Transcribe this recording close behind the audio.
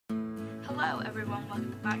Hello everyone,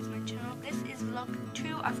 welcome back to my channel. This is vlog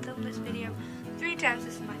 2. I've filmed this video 3 times.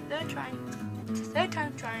 This is my third time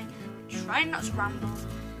trying not to ramble.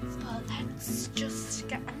 But let's just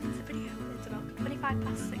get on with the video. It's about 25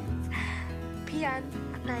 past 6 p.m.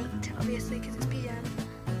 at night, obviously, because it's p.m.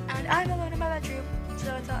 And I'm alone in my bedroom,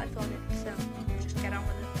 so I thought I'd film it. So just get on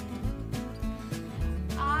with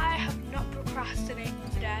it. I have not procrastinated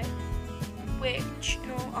today, which, in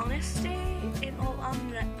all honesty,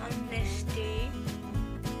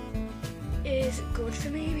 is good for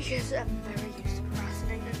me because I'm very used to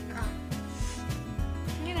procrastinating.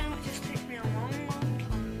 You know, it just takes me a long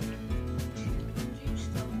time to do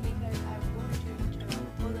stuff because I want to do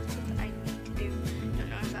other stuff that I need to do. Don't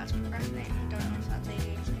know if that's procrastinating, don't know if that's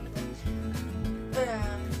ADHD, but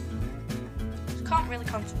can't really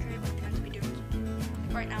concentrate on what I'm meant to be doing.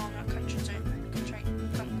 Right now I'm not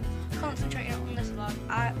concentrating on this vlog.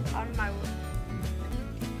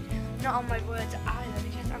 Not on my words either,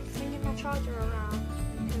 because I'm flinging my charger around,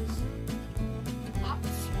 because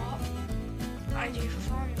that's what I do for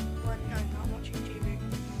fun when I'm not watching TV.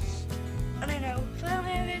 And I know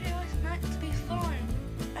filming a video is meant to be fun,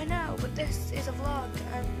 I know, but this is a vlog,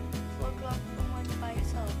 and vlogs aren't fun when you're by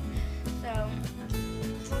yourself. So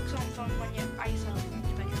vlogs aren't fun when you're by yourself,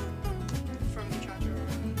 especially from your charger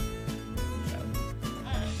around. So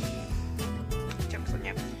jokes on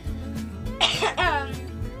you.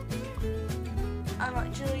 I'm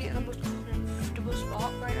actually in the most comfortable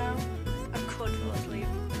spot right now. I could fall asleep.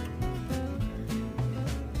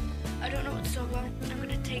 I don't know what to talk about. I'm going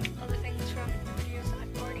to take other things from videos that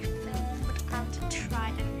I've already filmed and to try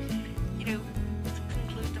and,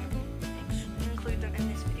 include them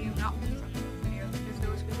in this video, not from those videos, because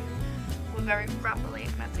those videos were very rambly,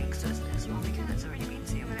 and I think so is this one, because it's already been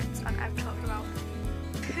 2 minutes and I've talked about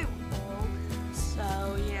poo all.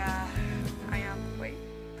 So yeah, I am. Wait,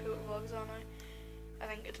 poo vlogs, aren't I? I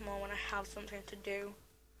think it's more when I have something to do.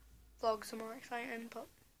 Vlogs are more exciting, but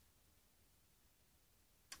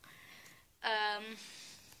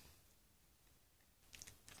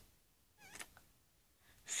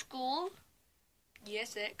school, year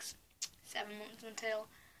 6, 7 months until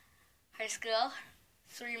high school,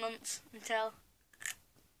 3 months until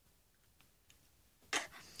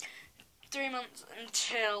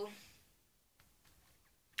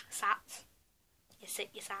SATs. You sit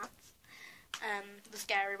your SATs. The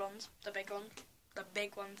scary ones, the big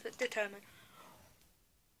ones that determine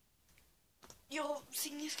your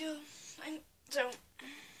senior school. So,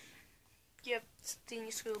 your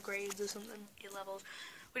senior school grades or something, your levels.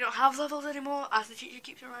 We don't have levels anymore, as the teacher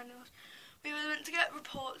keeps reminding us. We were meant to get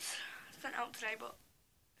reports sent out today, but,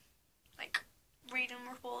 reading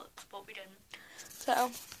reports, but we didn't.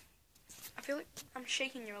 So, I feel like I'm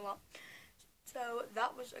shaking you a lot. So,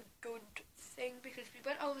 that was a good thing, because we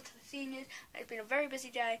went over to the seniors, and it's been a very busy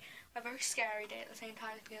day, a very scary day at the same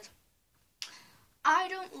time, because I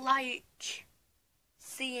don't like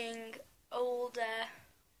seeing older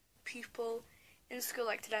people in school.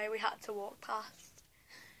 Like today, we had to walk past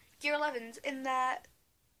year 11s in their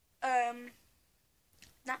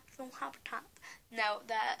natural habitat, their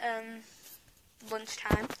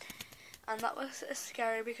lunchtime, and that was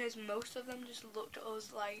scary because most of them just looked at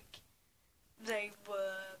us like they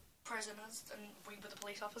were prisoners and we were the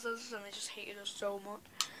police officers, and they just hated us so much.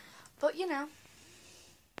 But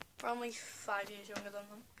we're only 5 years younger than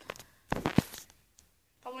them.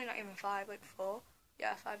 Probably not even 5, like 4.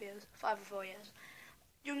 Yeah, 5 years, 5 or 4 years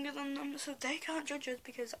younger than them, so they can't judge us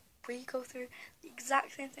because we go through the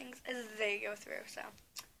exact same things as they go through. So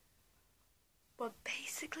we're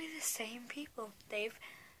basically the same people.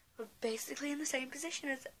 We're basically in the same position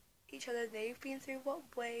as each other. They've been through what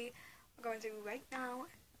we are going through right now.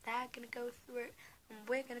 They're going to go through it, and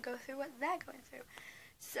we're going to go through what they're going through.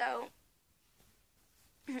 So,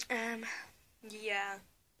 yeah.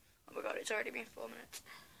 Oh my god, it's already been 4 minutes.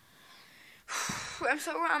 I'm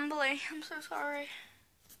so rambly. I'm so sorry.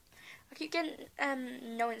 I keep getting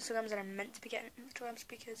no Instagrams that I'm meant to be getting Instagrams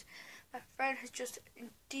because my friend has just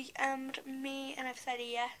DM'd me and I've said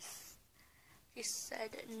yes. She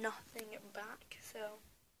said nothing back, so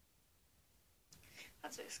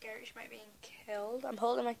that's so scary. She might be killed. I'm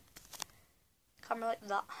holding my camera like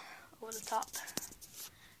that over the top.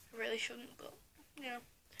 I really shouldn't, but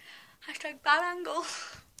hashtag bad angle.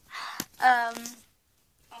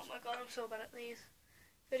 Oh my god, I'm so bad at these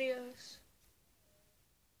videos.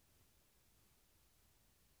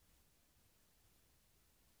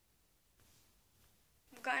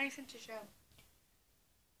 I've got anything to show.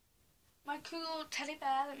 My cool teddy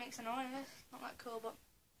bear that makes a noise. Not that cool, but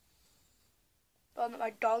one that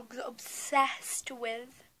my dog's obsessed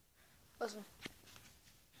with. Listen.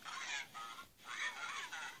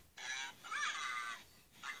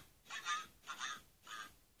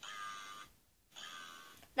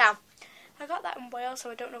 Wales, so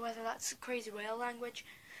I don't know whether that's crazy whale language,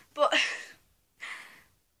 but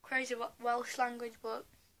crazy Welsh language, but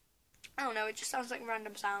I don't know, it just sounds like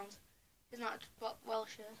random sounds. It's not what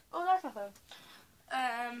Welsh is. Oh, that's my phone.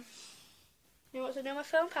 You want to know my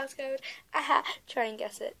phone passcode? Aha! Try and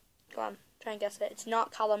guess it. Go on, try and guess it. It's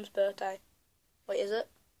not Callum's birthday. Wait, is it?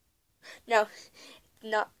 No,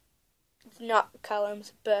 it's not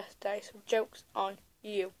Callum's birthday, so joke's on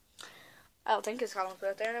you. I don't think it's Callum's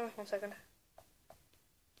birthday. Anyway, 1 second.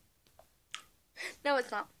 No, it's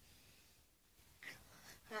not.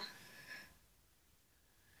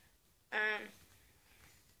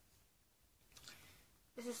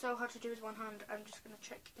 This is so hard to do with one hand. I'm just going to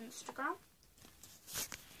check Instagram.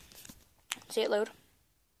 See it load.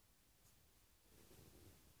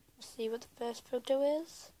 See what the first photo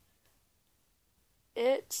is.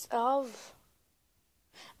 It's of...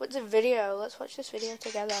 What's a video? Let's watch this video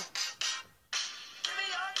together.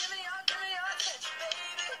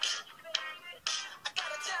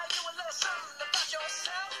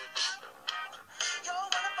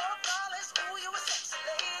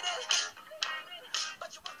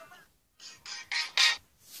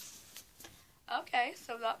 Okay,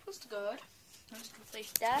 so that was good. I'm just going to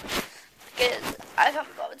place that because I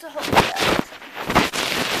haven't bothered to hold that.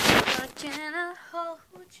 Why can't I hold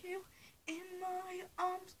you in my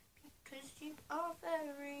arms because you are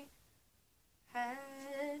very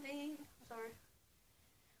heavy. Sorry.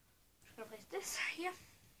 I'm just going to place this here.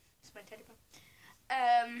 This is my teddy bear.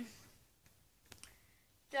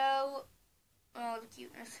 So, oh, the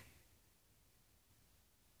cuteness.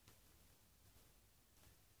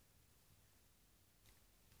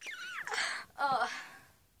 Oh,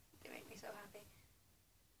 they make me so happy.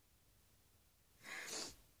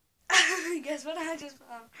 Guess what I just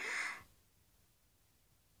found?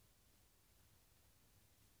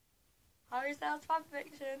 Harry Styles fan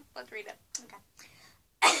fiction. Let's read it. Okay.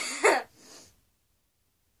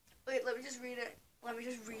 Wait, let me just read it. Let me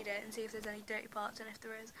just read it and see if there's any dirty parts, and if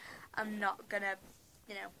there is, I'm not gonna,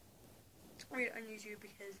 read it on YouTube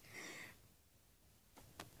because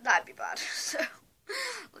that'd be bad. So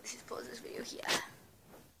let's just pause this video here.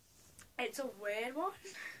 It's a weird one,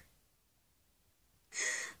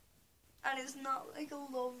 and it's not like a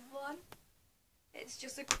love one. It's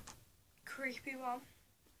just a creepy one.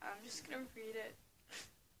 I'm just gonna read it.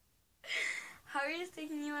 Harry is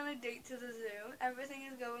taking you on a date to the zoo. Everything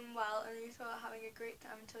is going well and you start having a great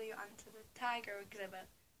time until you enter the tiger exhibit.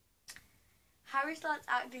 Harry starts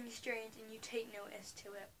acting strange and you take notice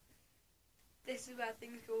to it. This is where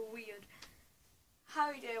things go weird.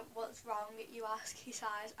 Harry dear, what's wrong? You ask. He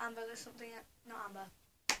sighs. Amber, there's something... Not Amber.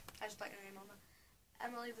 I just like your name, Amber.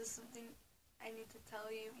 Emily, there's something I need to tell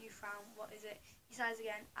you. You frown. What is it? He sighs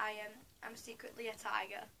again. I'm secretly a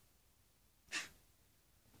tiger.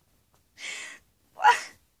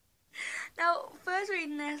 Now, first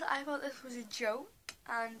reading this, I thought this was a joke,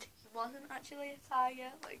 and he wasn't actually a tiger,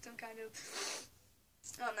 like some kind of,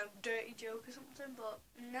 I don't know, dirty joke or something, but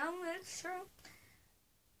no, it's true.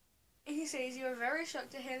 He says, you are very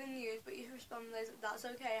shocked to hear the news, but you respond with, that's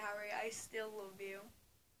okay, Harry, I still love you.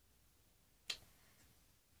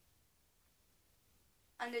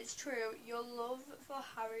 And it's true, your love for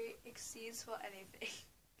Harry exceeds for anything.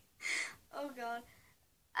 Oh god.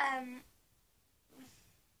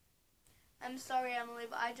 I'm sorry, Emily,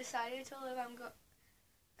 but I decided to live. I'm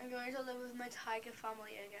going to live with my tiger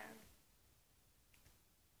family again.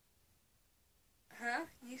 Huh?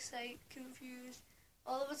 You say, confused.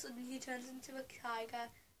 All of a sudden, he turns into a tiger and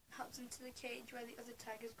hops into the cage where the other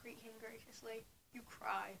tigers greet him graciously. You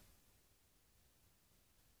cry.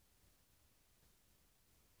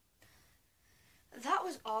 That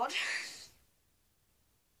was odd.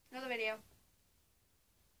 Another video.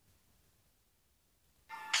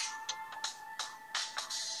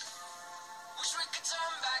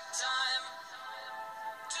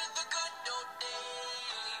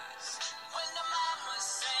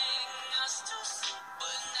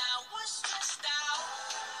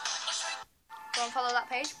 Go and follow that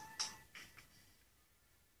page.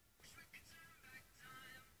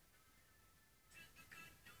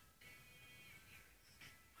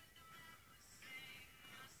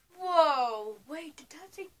 Whoa! Wait, did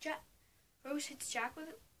that say Jack? Rose hits Jack with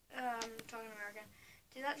talking American.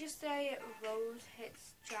 Did that just say Rose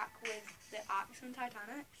hits Jack with the axe from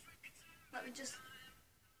Titanic? Let me just.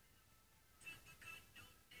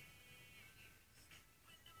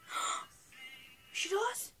 She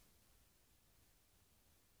does.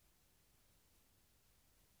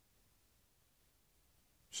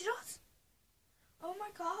 She does. Oh my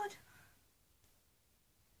god.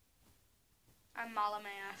 I'm Malam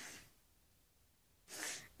AF.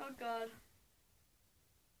 Oh god.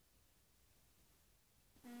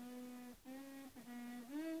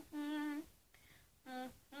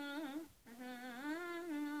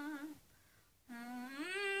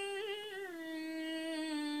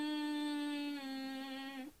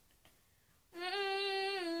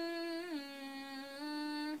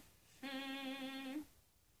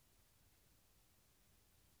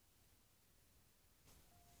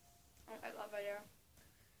 I like that video.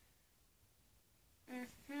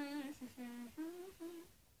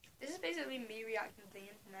 This is basically me reacting to the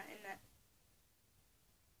internet, isn't it?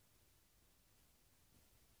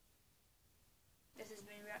 This is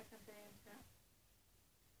me reacting to the internet.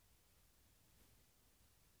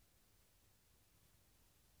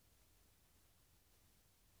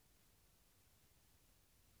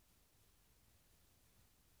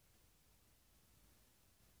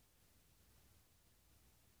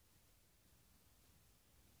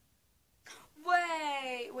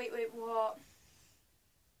 Wait, what?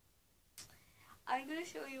 I'm gonna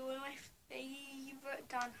show you one of my favourite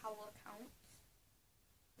Dan Howell accounts.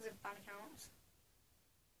 Is it fan accounts?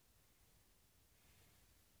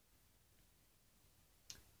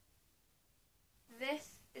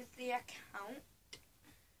 This is the account.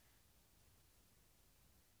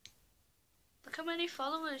 Look how many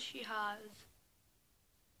followers she has.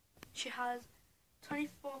 She has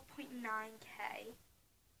 24.9k.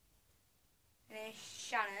 And there's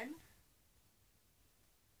Shannon.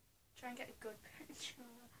 Try and get a good picture.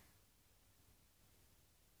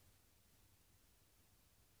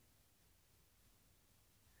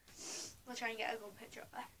 We'll try and get a good picture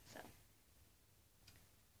of her. So.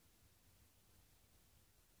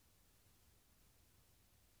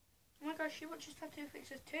 Oh my gosh, she watches tattoo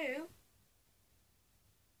pictures too.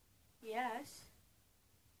 Yes.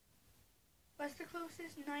 Where's the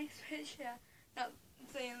closest nice picture? Not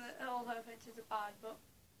saying that all her pictures are bad, but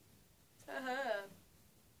to her.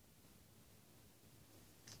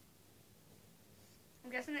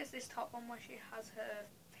 I'm guessing it's this top one where she has her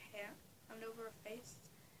hair and over her face.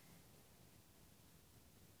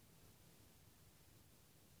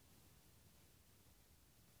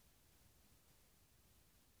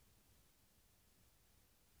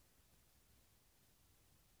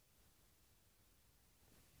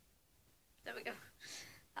 There we go.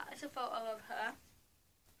 That is a photo of her.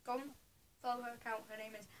 Go and follow her account. Her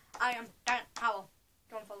name is I am Dan Howell.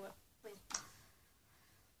 Go and follow her, please.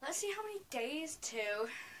 Let's see how many days to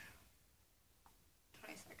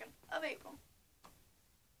 22nd of April.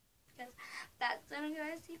 Because that's when I'm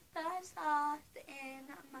going to see first off in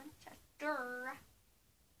Manchester.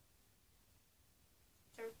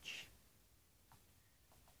 Search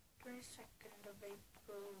 22nd of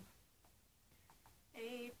April.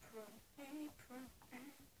 April.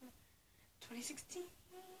 2016.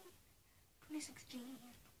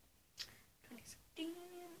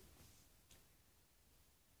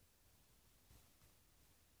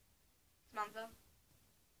 Samantha.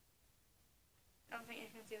 I don't think you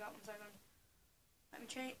can see that 1 second.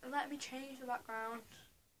 Let me change the background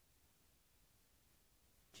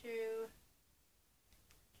to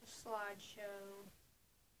just slideshow.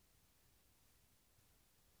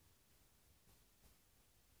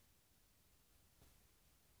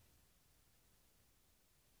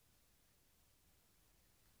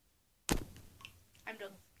 I'm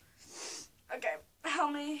done. Okay, how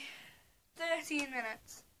many? 13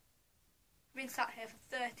 minutes. I've been sat here for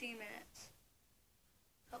 13 minutes.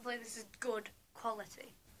 Hopefully this is good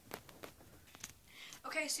quality.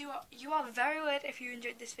 Okay, so you are very weird if you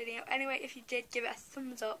enjoyed this video. Anyway, if you did, give it a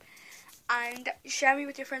thumbs up. And share me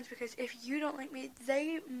with your friends, because if you don't like me,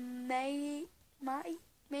 they maybe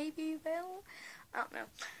will. I don't know.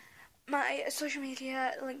 My social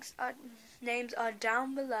media names are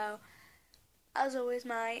down below. As always,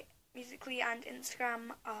 my Musical.ly and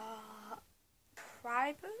Instagram are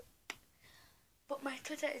private, but my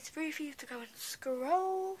Twitter is free for you to go and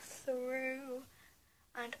scroll through,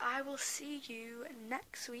 and I will see you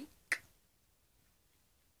next week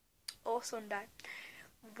or Sunday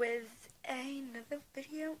with another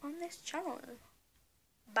video on this channel.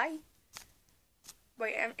 Bye.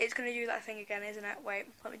 Wait, it's going to do that thing again, isn't it? Wait,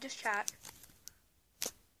 let me just check.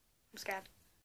 I'm scared.